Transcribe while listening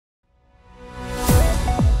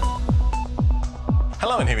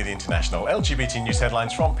Hello, and here with the international LGBT news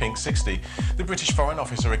headlines from Pink 60. The British Foreign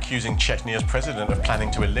Office are accusing Chechenia's president of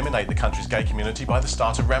planning to eliminate the country's gay community by the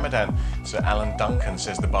start of Ramadan. Sir Alan Duncan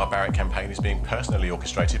says the barbaric campaign is being personally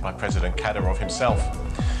orchestrated by President Kadyrov himself.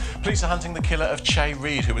 Police are hunting the killer of Che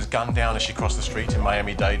Reed, who was gunned down as she crossed the street in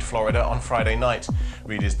Miami-Dade, Florida on Friday night.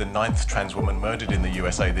 Reed is the 9th trans woman murdered in the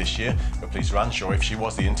USA this year, but police are unsure if she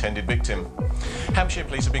was the intended victim. Hampshire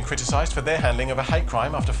police have been criticised for their handling of a hate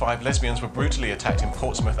crime after 5 lesbians were brutally attacked in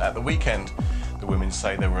Portsmouth at the weekend. The women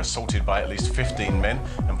say they were assaulted by at least 15 men,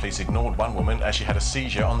 and police ignored one woman as she had a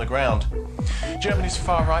seizure on the ground. Germany's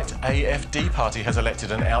far-right AfD party has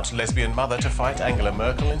elected an out lesbian mother to fight Angela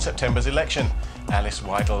Merkel in September's election. Alice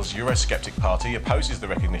Weidel's Eurosceptic party opposes the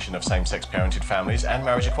recognition of same-sex parented families and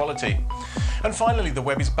marriage equality. And finally, the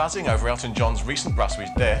web is buzzing over Elton John's recent Brussels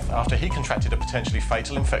death after he contracted a potentially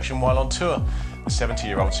fatal infection while on tour. The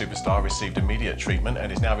 70-year-old superstar received immediate treatment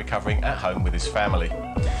and is now recovering at home with his family.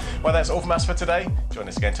 Well, that's all from us for today. Join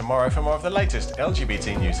us again tomorrow for more of the latest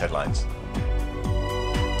LGBT news headlines.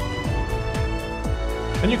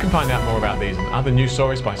 And you can find out more about these and other news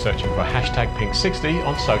stories by searching for #Pink60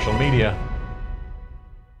 on social media.